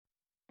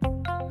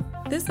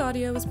This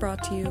audio is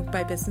brought to you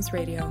by Business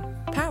Radio,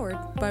 powered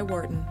by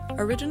Wharton,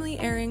 originally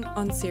airing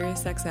on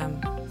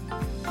SiriusXM.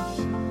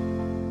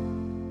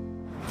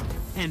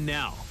 And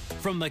now,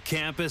 from the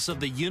campus of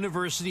the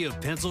University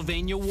of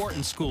Pennsylvania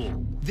Wharton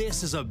School,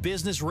 this is a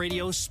Business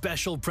Radio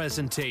special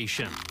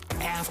presentation.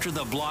 After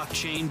the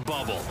Blockchain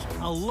Bubble,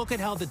 a look at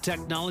how the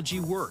technology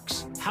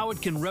works, how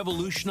it can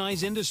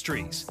revolutionize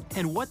industries,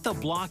 and what the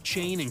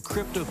blockchain and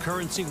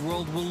cryptocurrency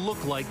world will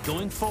look like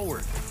going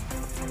forward.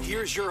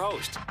 Here's your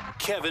host,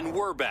 Kevin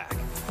Werbeck.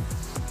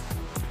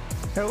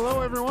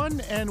 Hello,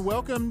 everyone, and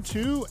welcome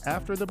to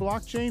After the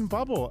Blockchain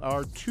Bubble,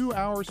 our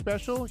 2-hour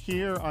special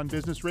here on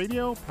Business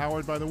Radio,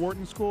 powered by the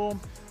Wharton School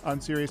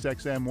on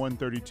SiriusXM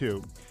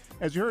 132.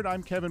 As you heard,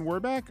 I'm Kevin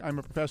Werbeck. I'm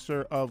a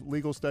professor of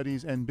legal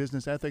studies and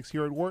business ethics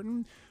here at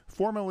Wharton,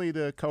 formerly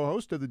the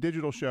co-host of the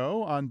digital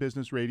show on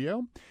Business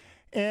Radio,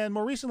 and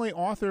more recently,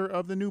 author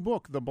of the new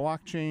book, The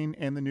Blockchain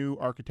and the New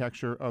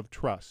Architecture of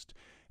Trust.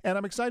 And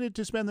I'm excited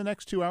to spend the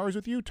next 2 hours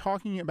with you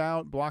talking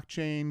about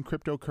blockchain,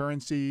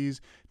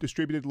 cryptocurrencies,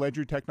 distributed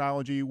ledger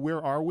technology.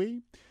 Where are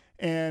we?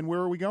 And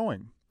where are we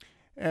going?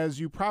 As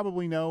you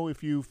probably know,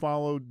 if you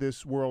followed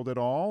this world at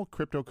all,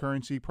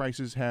 cryptocurrency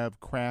prices have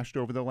crashed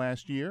over the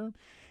last year.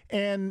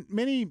 And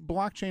many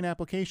blockchain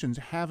applications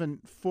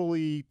haven't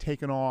fully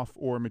taken off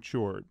or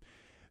matured.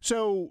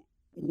 So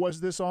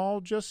was this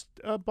all just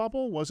a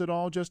bubble? Was it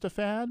all just a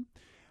fad?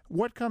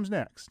 What comes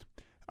next?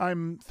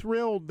 I'm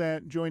thrilled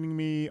that joining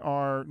me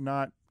are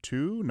not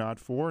 2, not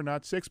 4,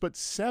 not 6, but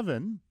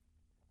 7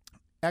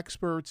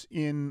 experts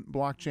in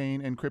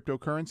blockchain and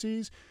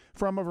cryptocurrencies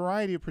from a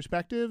variety of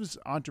perspectives: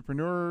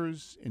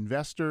 entrepreneurs,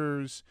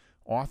 investors,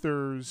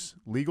 authors,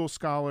 legal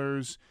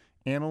scholars,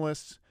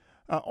 analysts,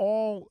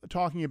 all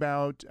talking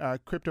about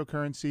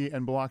cryptocurrency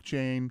and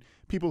blockchain,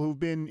 people who've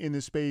been in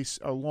this space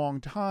a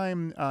long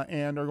time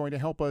and are going to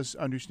help us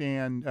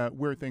understand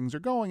where things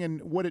are going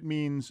and what it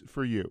means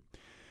for you.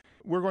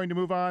 We're going to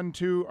move on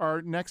to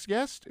our next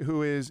guest,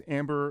 who is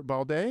Amber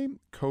Baldet,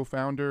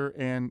 co-founder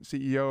and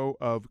CEO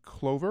of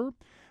Clover.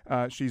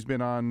 She's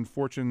been on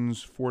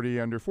Fortune's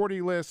 40 Under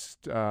 40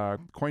 list,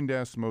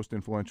 CoinDesk's Most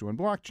Influential in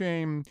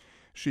Blockchain.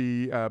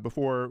 She,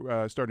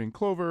 before starting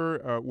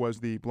Clover, was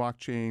the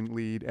blockchain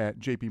lead at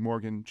JP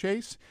Morgan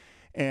Chase.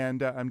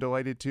 And I'm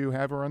delighted to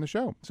have her on the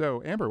show.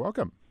 So, Amber,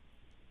 welcome.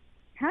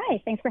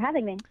 Hi, thanks for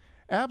having me.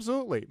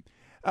 Absolutely.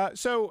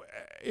 So,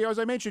 as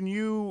I mentioned,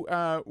 you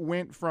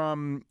went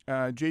from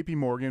JP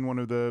Morgan, one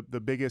of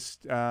the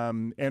biggest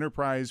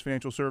enterprise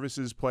financial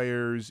services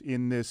players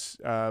in this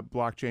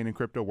blockchain and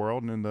crypto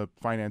world and in the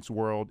finance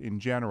world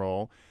in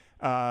general,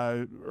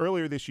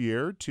 earlier this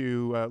year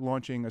to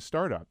launching a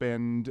startup.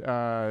 And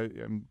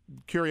I'm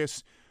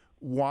curious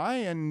why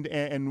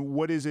and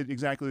what is it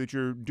exactly that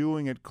you're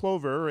doing at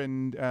Clover,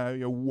 and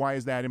why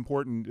is that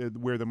important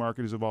where the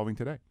market is evolving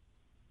today?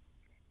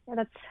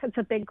 Yeah, that's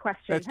a big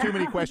question. That's too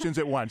many questions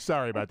at once.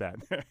 Sorry about that.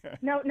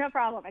 No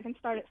problem. I can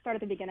start at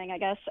the beginning, I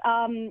guess.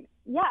 I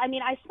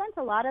spent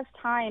a lot of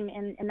time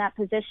in that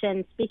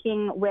position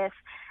speaking with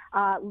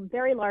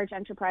very large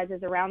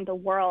enterprises around the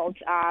world,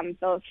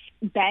 both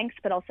banks,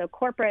 but also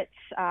corporates,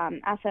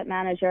 asset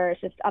managers,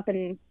 just up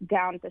and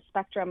down the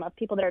spectrum of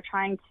people that are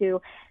trying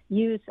to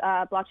use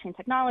blockchain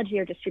technology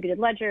or distributed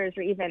ledgers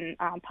or even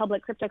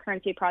public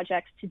cryptocurrency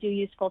projects to do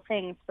useful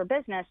things for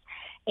business.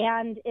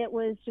 And it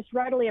was just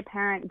readily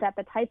apparent that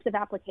the types of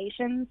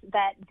applications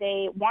that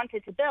they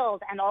wanted to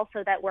build and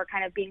also that were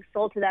kind of being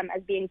sold to them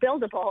as being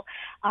buildable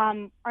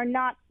are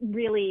not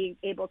really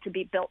able to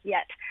be built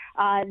yet.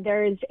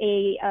 There's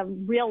a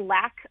real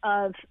lack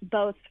of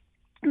both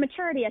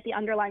maturity at the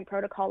underlying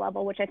protocol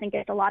level, which I think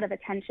gets a lot of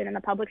attention in the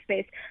public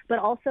space, but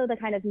also the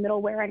kind of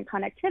middleware and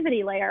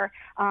connectivity layer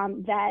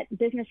that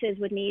businesses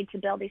would need to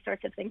build these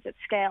sorts of things at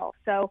scale.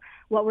 So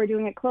what we're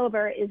doing at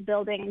Clover is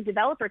building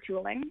developer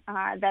tooling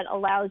that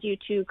allows you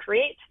to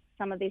create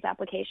some of these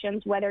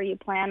applications, whether you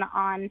plan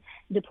on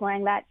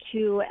deploying that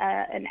to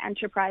an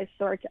enterprise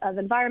sort of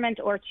environment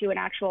or to an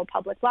actual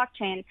public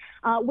blockchain,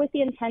 with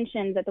the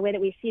intention that the way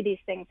that we see these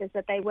things is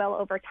that they will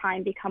over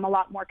time become a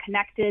lot more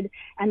connected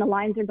and the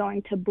lines are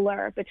going to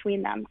blur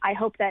between them. I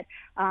hope that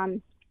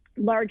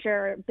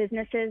larger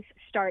businesses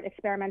start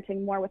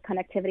experimenting more with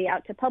connectivity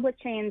out to public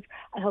chains.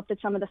 I hope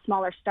that some of the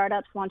smaller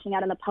startups launching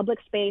out in the public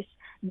space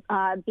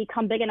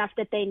become big enough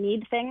that they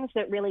need things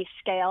that really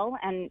scale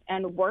and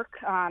work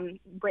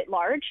writ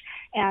large.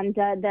 And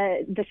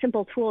the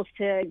simple tools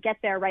to get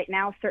there right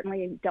now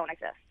certainly don't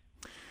exist.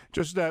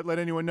 Just let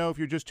anyone know, if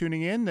you're just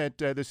tuning in, that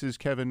this is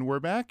Kevin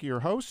Werbeck, your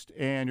host,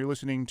 and you're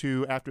listening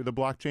to After the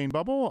Blockchain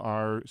Bubble,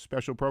 our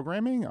special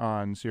programming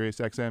on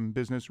SiriusXM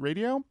Business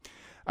Radio.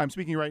 I'm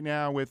speaking right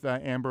now with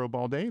Amber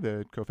Baldet,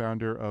 the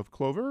co-founder of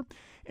Clover.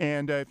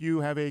 And if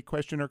you have a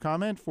question or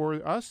comment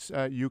for us,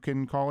 you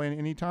can call in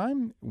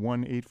anytime,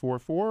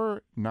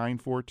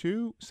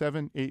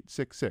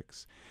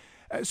 1-844-942-7866.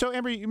 So,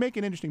 Amber, you make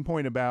an interesting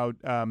point about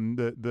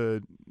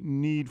the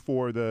need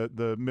for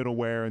the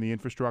middleware and the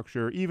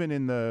infrastructure, even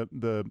in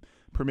the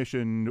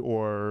permissioned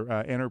or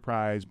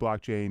enterprise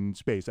blockchain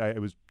space. I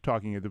was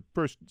talking at the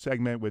first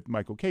segment with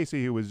Michael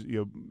Casey, who was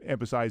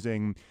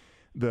emphasizing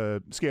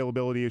the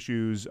scalability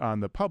issues on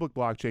the public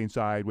blockchain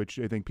side, which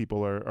I think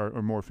people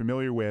are more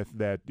familiar with,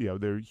 that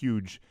there are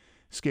huge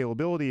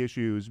scalability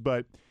issues.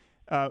 But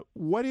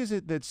what is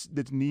it that's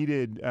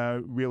needed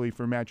really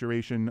for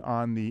maturation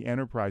on the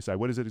enterprise side?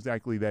 What does it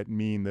exactly that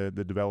mean, the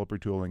developer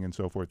tooling and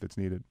so forth that's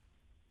needed?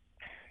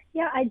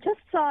 Yeah, I just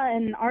saw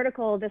an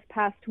article this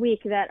past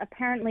week that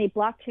apparently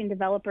blockchain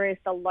developer is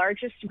the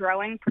largest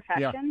growing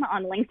profession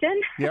on LinkedIn,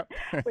 Yep.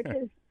 which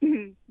is,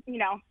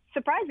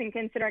 surprising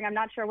considering I'm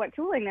not sure what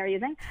tooling they're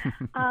using.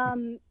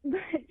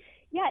 But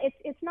yeah,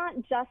 it's not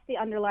just the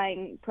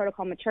underlying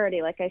protocol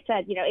maturity. Like I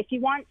said, if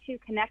you want to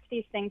connect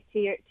these things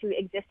to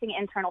existing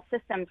internal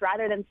systems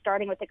rather than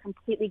starting with a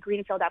completely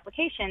greenfield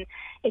application,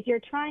 if you're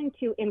trying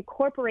to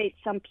incorporate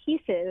some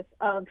pieces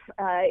of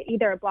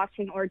either a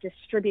blockchain or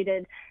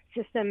distributed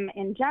system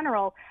in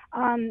general,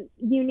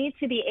 you need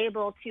to be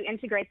able to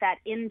integrate that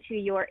into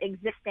your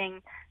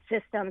existing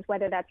systems,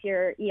 whether that's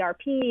your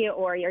ERP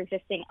or your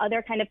existing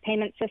other kind of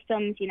payment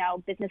systems.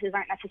 Businesses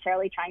aren't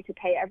necessarily trying to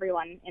pay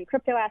everyone in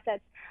crypto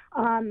assets,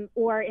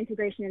 or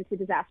integration into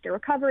disaster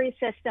recovery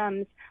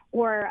systems,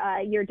 or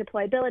your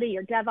deployability,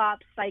 your DevOps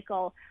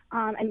cycle.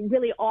 And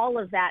really all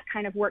of that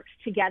kind of works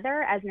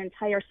together as an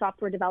entire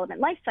software development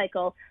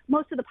lifecycle.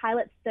 Most of the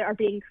pilots that are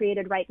being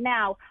created right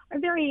now are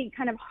very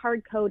kind of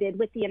hard-coded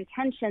with the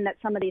intention that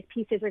some of these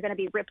pieces are going to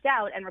be ripped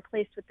out and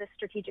replaced with this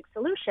strategic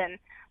solution.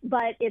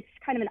 But it's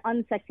kind of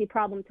an unsexy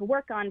problem to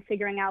work on,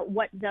 figuring out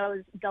what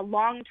the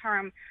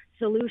long-term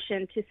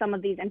solution to some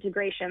of these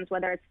integrations,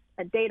 whether it's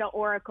a data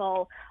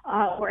oracle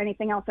or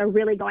anything else, are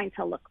really going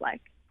to look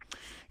like.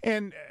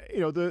 And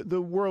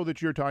the world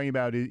that you're talking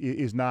about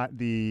is not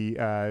the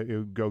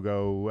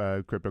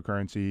go-go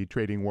cryptocurrency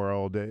trading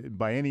world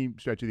by any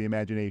stretch of the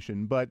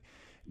imagination. But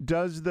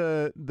does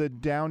the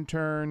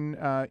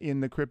downturn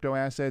in the crypto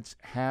assets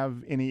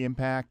have any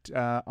impact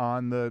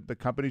on the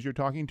companies you're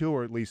talking to,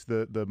 or at least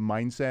the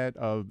mindset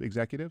of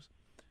executives?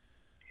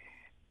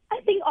 I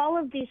think all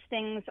of these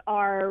things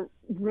are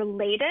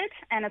related,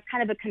 and it's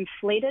kind of a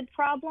conflated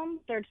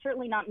problem. They're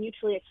certainly not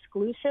mutually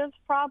exclusive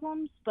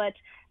problems, but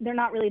they're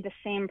not really the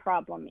same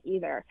problem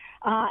either.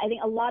 I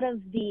think a lot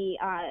of the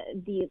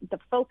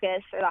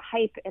focus or the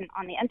hype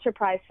on the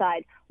enterprise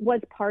side was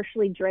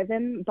partially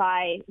driven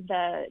by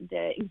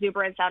the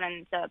exuberance out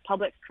in the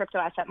public crypto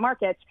asset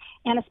markets,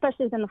 and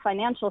especially within the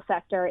financial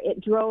sector,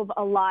 it drove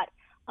a lot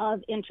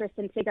of interest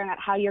in figuring out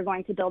how you're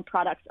going to build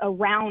products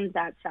around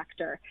that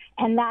sector.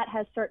 And that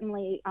has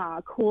certainly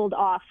cooled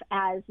off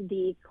as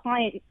the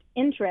client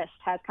interest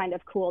has kind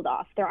of cooled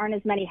off. There aren't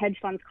as many hedge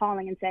funds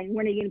calling and saying,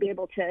 when are you going to be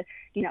able to,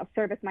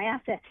 service my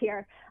assets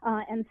here?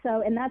 And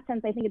so in that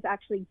sense, I think it's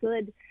actually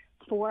good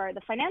for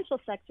the financial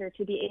sector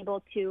to be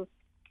able to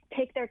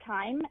take their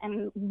time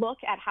and look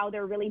at how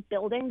they're really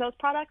building those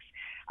products,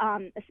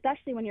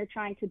 especially when you're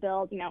trying to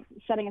build,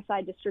 setting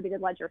aside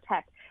distributed ledger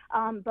tech.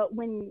 But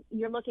when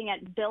you're looking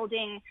at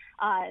building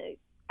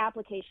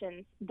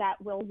applications that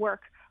will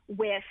work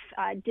with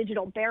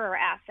digital bearer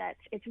assets,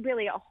 it's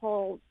really a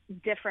whole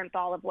different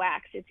ball of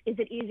wax. Is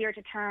it easier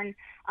to turn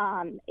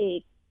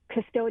a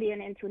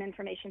custodian into an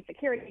information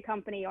security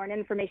company, or an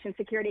information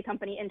security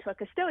company into a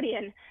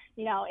custodian?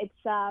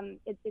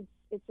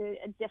 It's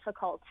a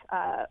difficult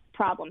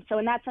problem. So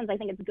in that sense, I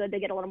think it's good to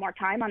get a little more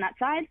time on that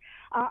side.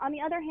 On the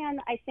other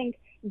hand, I think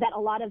that a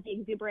lot of the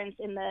exuberance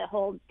in the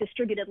whole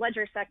distributed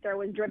ledger sector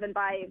was driven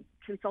by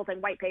consulting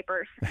white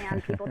papers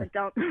and people that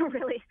don't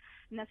really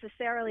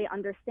necessarily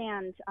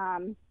understand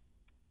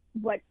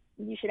what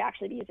you should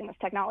actually be using this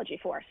technology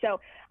for. So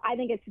I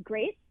think it's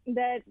great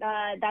that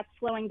that's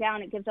slowing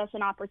down. It gives us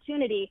an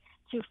opportunity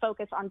to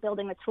focus on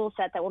building the tool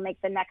set that will make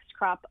the next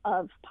crop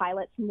of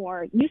pilots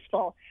more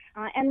useful.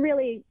 And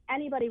really,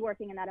 anybody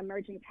working in that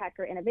emerging tech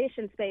or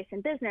innovation space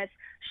in business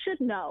should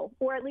know,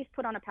 or at least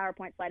put on a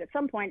PowerPoint slide at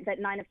some point, that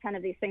 9 of 10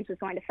 of these things was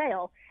going to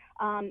fail.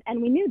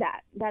 And we knew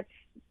that. That's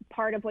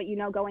part of what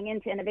going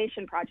into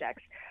innovation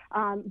projects.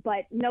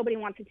 But nobody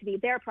wants it to be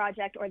their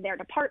project or their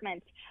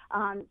department.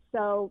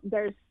 So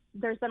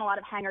there's been a lot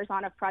of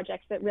hangers-on of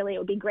projects that really it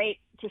would be great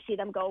to see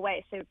them go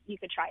away so you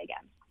could try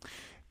again.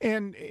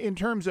 And in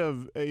terms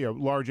of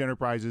large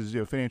enterprises,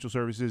 financial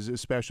services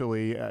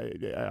especially,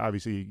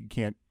 obviously you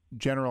can't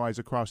generalize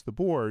across the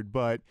board,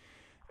 but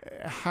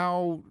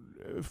how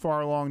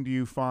far along do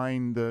you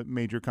find the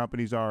major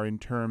companies are in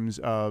terms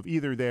of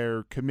either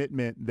their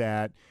commitment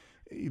that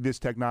this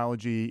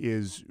technology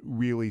is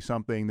really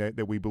something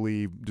that we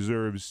believe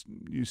deserves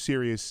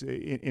serious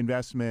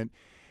investment,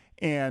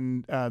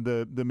 and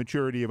the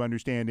maturity of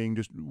understanding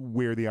just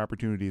where the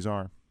opportunities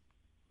are?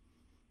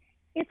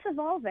 It's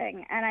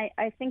evolving, and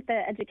I think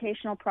the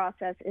educational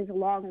process is a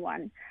long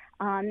one.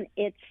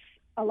 It's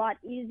a lot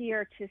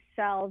easier to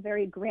sell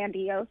very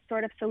grandiose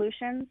sort of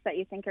solutions that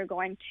you think are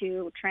going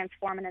to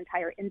transform an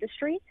entire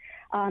industry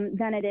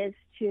than it is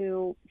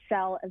to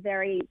sell a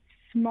very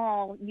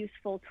small,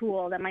 useful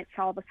tool that might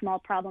solve a small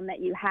problem that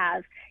you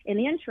have in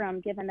the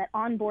interim, given that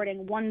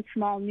onboarding one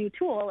small new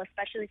tool,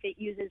 especially if it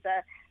uses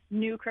a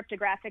new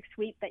cryptographic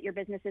suite that your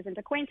business isn't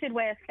acquainted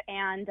with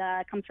and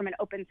comes from an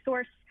open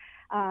source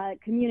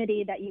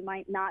community that you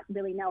might not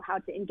really know how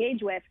to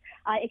engage with,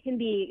 it can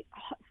be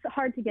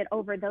hard to get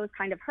over those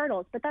kind of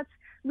hurdles. But that's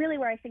really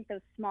where I think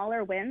those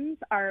smaller wins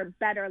are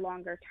better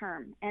longer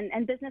term.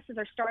 And businesses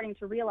are starting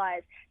to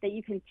realize that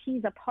you can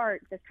tease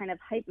apart this kind of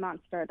hype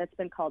monster that's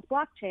been called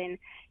blockchain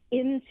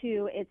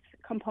into its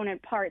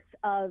component parts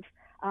of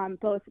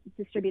both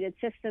distributed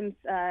systems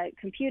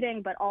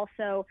computing, but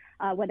also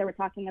whether we're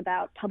talking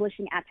about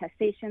publishing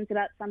attestations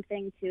about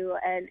something to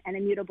an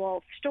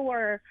immutable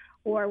store,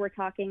 or we're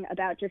talking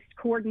about just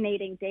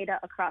coordinating data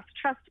across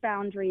trust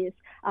boundaries,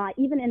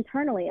 even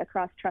internally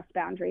across trust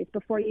boundaries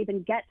before you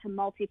even get to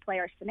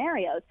multiplayer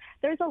scenarios.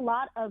 There's a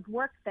lot of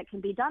work that can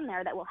be done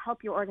there that will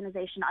help your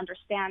organization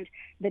understand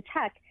the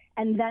tech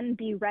and then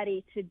be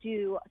ready to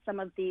do some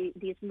of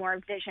these more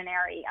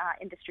visionary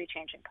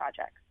industry-changing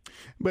projects.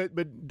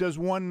 But does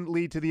one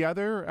lead to the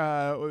other?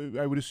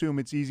 I would assume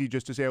it's easy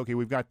just to say, okay,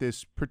 we've got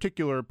this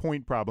particular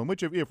point problem,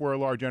 which if we're a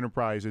large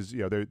enterprise, is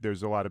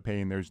there's a lot of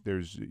pain,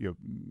 there's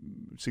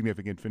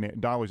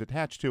significant dollars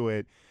attached to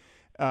it.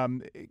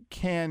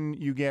 Can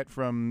you get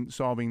from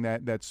solving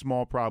that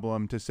small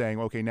problem to saying,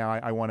 okay, now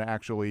I want to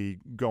actually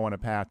go on a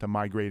path to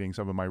migrating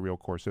some of my real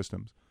core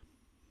systems?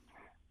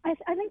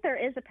 I think there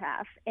is a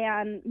path,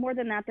 and more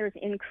than that, there's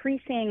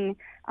increasing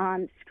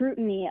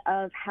scrutiny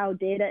of how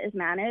data is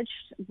managed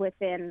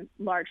within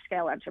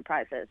large-scale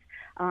enterprises,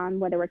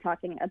 whether we're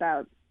talking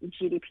about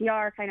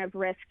GDPR kind of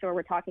risks or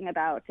we're talking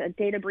about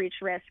data breach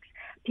risks.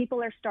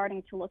 People are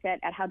starting to look at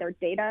how their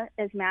data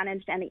is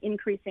managed and the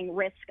increasing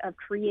risk of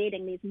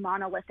creating these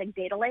monolithic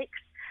data lakes.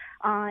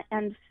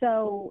 And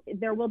so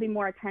there will be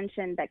more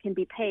attention that can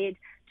be paid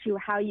to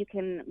how you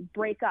can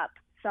break up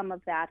some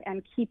of that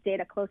and keep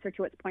data closer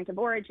to its point of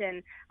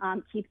origin,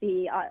 keep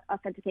the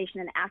authentication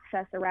and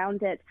access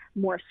around it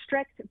more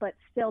strict, but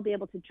still be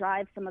able to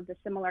drive some of the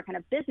similar kind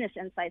of business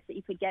insights that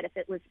you could get if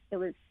it was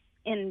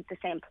in the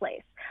same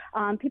place.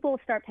 People will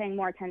start paying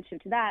more attention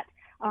to that.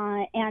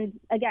 And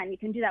again, you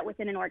can do that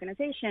within an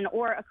organization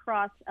or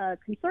across a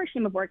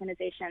consortium of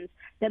organizations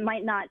that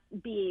might not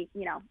be,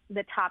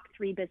 the top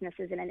 3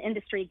 businesses in an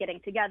industry getting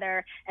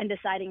together and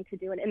deciding to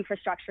do an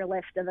infrastructure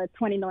lift of a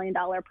 $20 million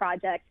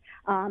project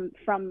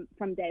from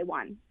day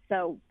one.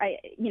 So,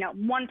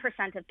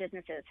 1% of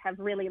businesses have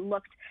really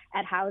looked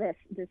at how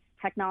this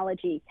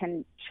technology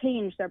can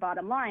change their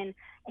bottom line.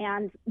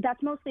 And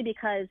that's mostly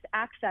because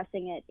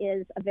accessing it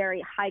is a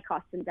very high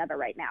cost endeavor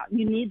right now.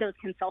 You need those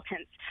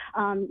consultants.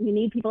 You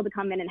need people to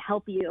come in and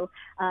help you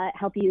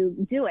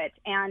do it.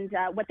 And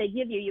what they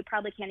give you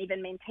probably can't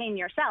even maintain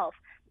yourself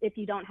if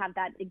you don't have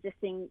that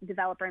existing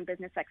developer and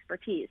business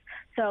expertise.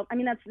 So,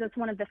 that's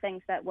one of the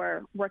things that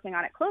we're working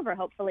on at Clover,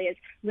 hopefully, is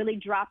really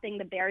dropping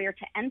the barrier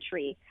to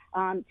entry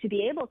to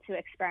be able to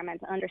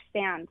experiment and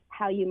understand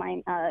how you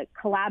might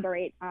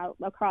collaborate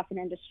across an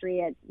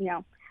industry at,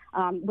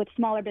 with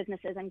smaller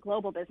businesses and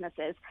global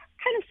businesses,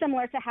 kind of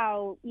similar to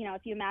how,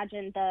 if you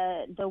imagine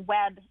the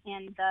web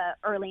in the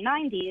early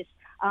 90s,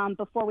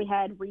 before we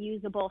had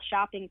reusable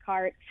shopping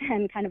carts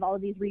and kind of all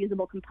of these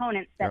reusable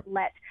components that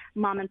let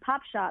mom and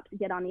pop shops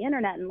get on the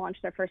internet and launch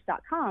their first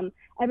 .com,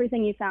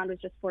 everything you found was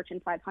just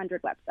Fortune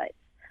 500 websites,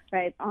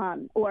 right?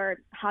 Or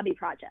hobby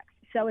projects.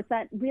 So it's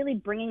that really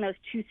bringing those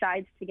two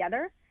sides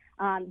together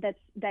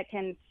that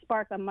can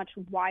spark a much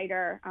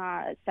wider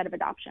set of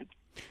adoption.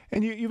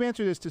 And you've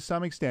answered this to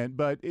some extent,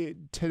 but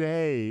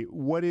today,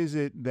 what is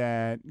it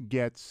that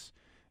gets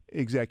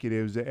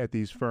executives at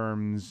these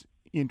firms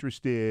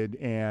interested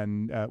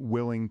and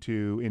willing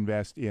to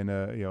invest in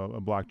a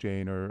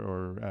blockchain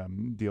or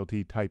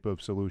DLT type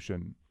of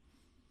solution?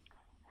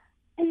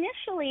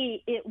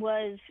 Initially, it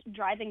was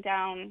driving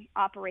down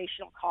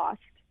operational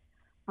costs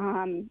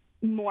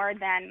more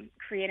than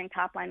creating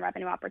top-line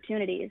revenue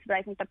opportunities. But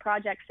I think the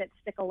projects that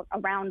stick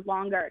around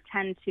longer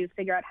tend to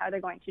figure out how they're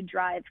going to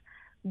drive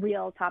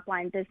real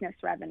top-line business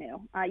revenue.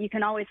 You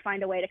can always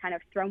find a way to kind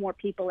of throw more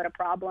people at a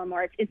problem,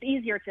 or it's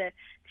easier to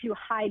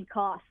hide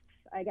costs,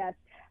 I guess.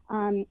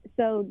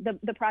 So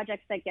the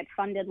projects that get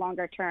funded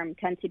longer term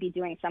tend to be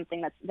doing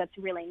something that's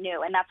really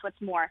new, and that's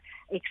what's more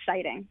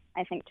exciting,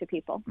 I think, to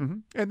people. Mm-hmm.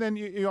 And then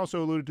you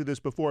also alluded to this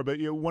before, but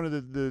one of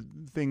the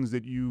things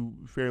that you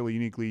fairly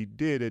uniquely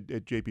did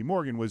at JP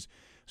Morgan was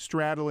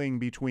straddling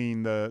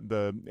between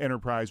the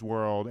enterprise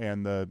world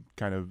and the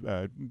kind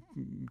of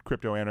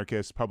crypto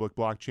anarchist public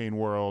blockchain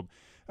world.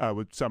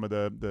 With some of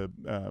the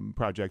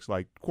projects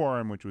like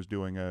Quorum, which was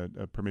doing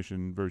a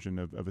permission version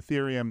of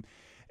Ethereum.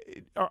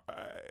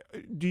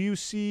 Do you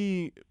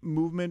see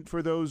movement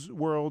for those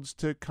worlds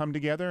to come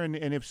together? And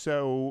if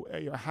so,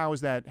 how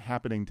is that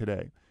happening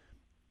today?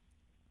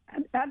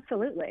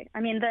 Absolutely.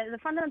 I mean, the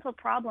fundamental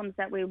problems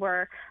that we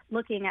were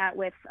looking at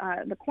with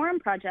the Quorum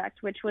project,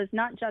 which was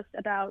not just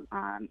about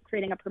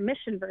creating a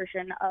permission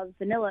version of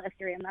vanilla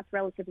Ethereum, that's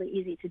relatively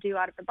easy to do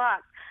out of the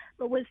box,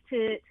 but was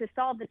to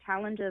solve the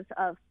challenges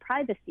of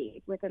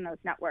privacy within those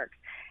networks.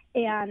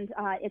 And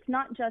it's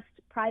not just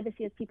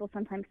privacy as people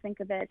sometimes think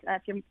of it.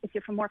 If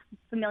you're more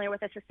familiar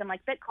with a system like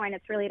Bitcoin,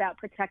 it's really about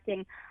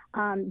protecting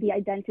the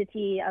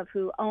identity of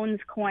who owns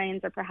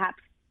coins, or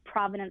perhaps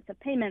provenance of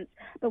payments.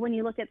 But when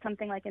you look at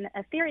something like an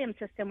Ethereum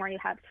system where you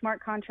have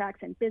smart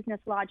contracts and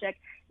business logic,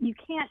 you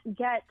can't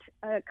get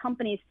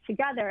companies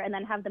together and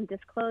then have them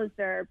disclose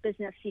their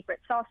business secret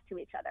sauce to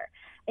each other.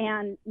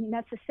 And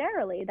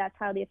necessarily, that's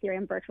how the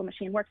Ethereum virtual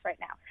machine works right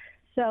now.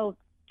 So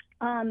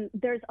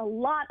there's a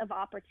lot of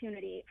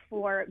opportunity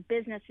for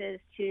businesses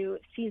to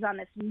seize on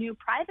this new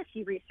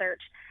privacy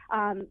research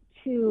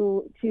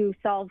to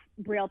solve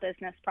real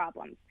business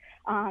problems.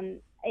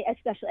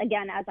 Especially,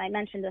 again, as I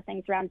mentioned, the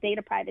things around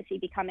data privacy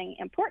becoming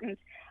important.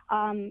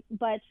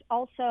 But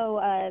also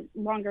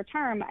longer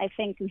term, I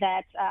think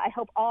that I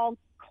hope all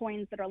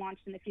coins that are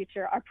launched in the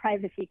future are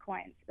privacy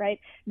coins, right?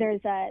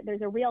 There's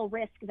a real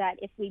risk that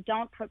if we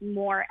don't put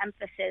more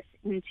emphasis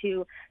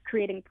into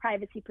creating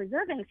privacy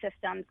preserving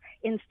systems,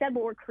 instead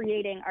what we're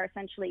creating are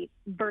essentially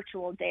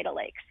virtual data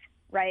lakes,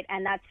 right?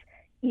 And that's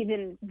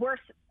even worse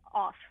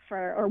off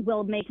or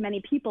will make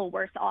many people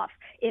worse off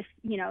if,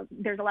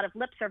 there's a lot of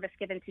lip service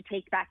given to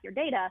take back your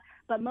data,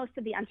 but most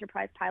of the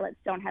enterprise pilots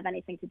don't have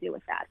anything to do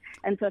with that.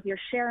 And so if you're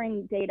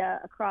sharing data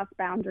across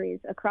boundaries,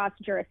 across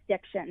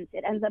jurisdictions,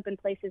 it ends up in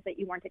places that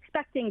you weren't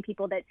expecting,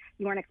 people that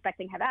you weren't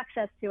expecting have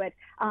access to it.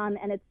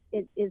 And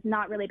it is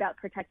not really about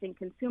protecting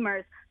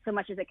consumers so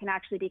much as it can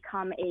actually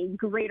become a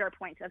greater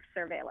point of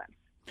surveillance.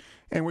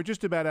 And we're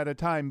just about out of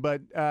time,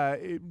 but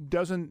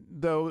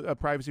doesn't, though, a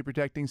privacy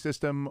protecting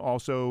system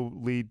also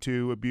lead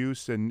to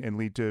abuse and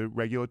lead to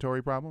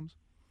regulatory problems?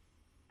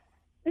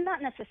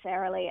 Not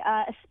necessarily,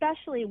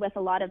 especially with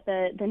a lot of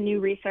the new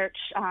research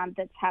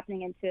that's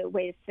happening into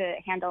ways to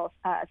handle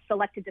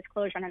selected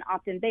disclosure on an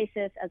opt-in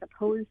basis as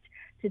opposed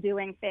to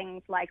doing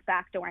things like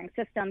backdooring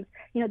systems.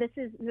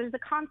 There's a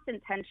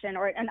constant tension,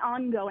 or an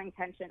ongoing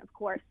tension, of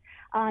course,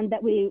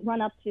 that we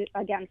run up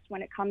against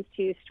when it comes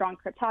to strong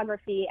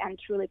cryptography and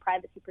truly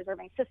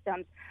privacy-preserving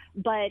systems.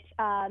 But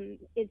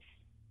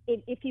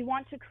if you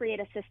want to create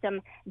a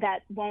system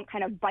that won't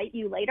kind of bite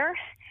you later,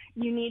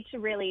 you need to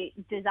really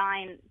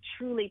design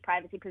truly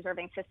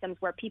privacy-preserving systems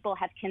where people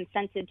have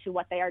consented to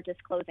what they are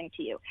disclosing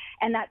to you.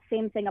 And that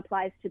same thing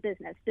applies to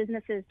business.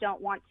 Businesses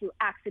don't want to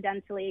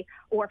accidentally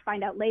or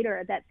find out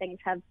later that things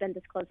have been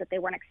disclosed that they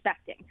weren't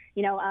expecting.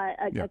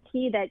 A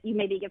key that you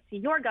maybe give to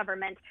your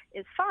government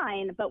is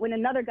fine, but when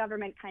another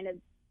government kind of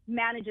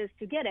manages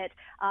to get it,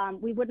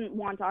 we wouldn't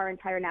want our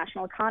entire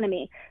national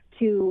economy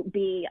to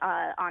be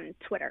on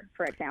Twitter,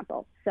 for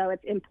example. So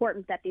it's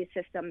important that these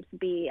systems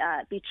be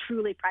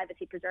truly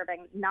privacy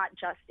preserving, not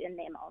just in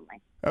name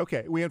only.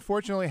 Okay, we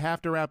unfortunately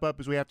have to wrap up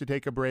as we have to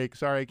take a break.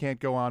 Sorry, I can't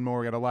go on more.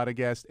 We got a lot of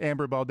guests.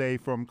 Amber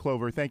Baldet from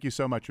Clover, thank you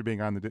so much for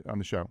being on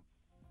the show.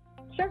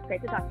 Sure,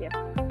 great to talk to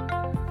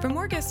you. For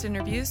more guest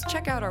interviews,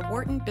 check out our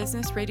Wharton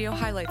Business Radio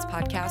Highlights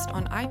podcast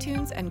on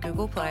iTunes and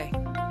Google Play.